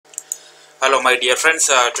Hello my dear friends,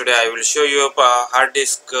 today I will show you a hard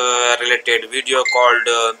disk related video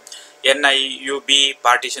called NIUBI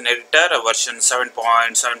Partition Editor version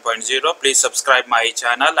 7.7.0. Please subscribe my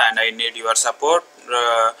channel and I need your support.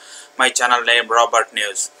 My channel name Robert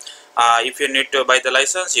News. If you need to buy the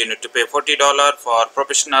license, you need to pay $40. For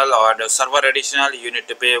professional or the server additional, you need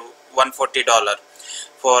to pay $140.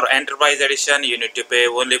 For enterprise edition, you need to pay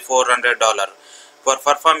only $400. For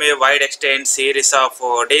perform a wide extent series of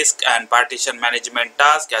disk and partition management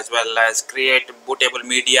tasks as well as create bootable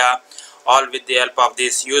media, all with the help of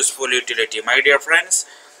this useful utility. My dear friends,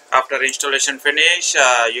 after installation finish,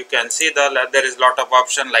 you can see there is lot of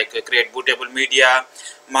option like create bootable media,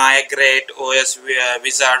 migrate OS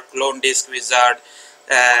wizard, clone disk wizard,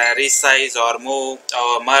 resize or move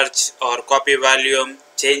or merge or copy volume,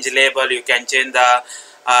 change label. You can change the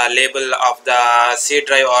label of the C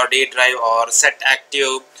drive or D drive or set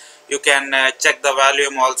active. You can check the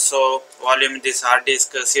volume also, volume this hard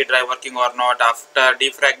disk C drive working or not. After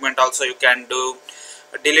defragment also you can do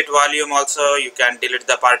delete volume also. You can delete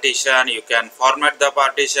the partition, you can format the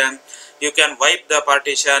partition, you can wipe the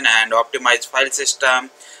partition and optimize file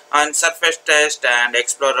system and surface test and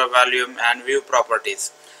explorer volume and view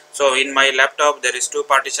properties. So in my laptop there is two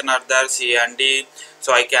partition are there, C and D.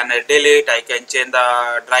 So I can delete, I can change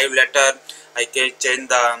the drive letter, I can change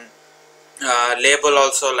the label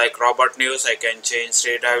also like Robert News. I can change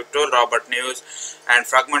C drive to Robert News, and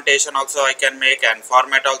fragmentation also I can make, and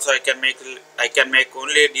format also I can make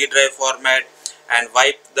only D drive format, and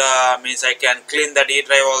wipe the means I can clean the D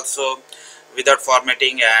drive also without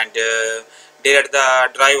formatting, and delete the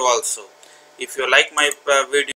drive also. If you like my video,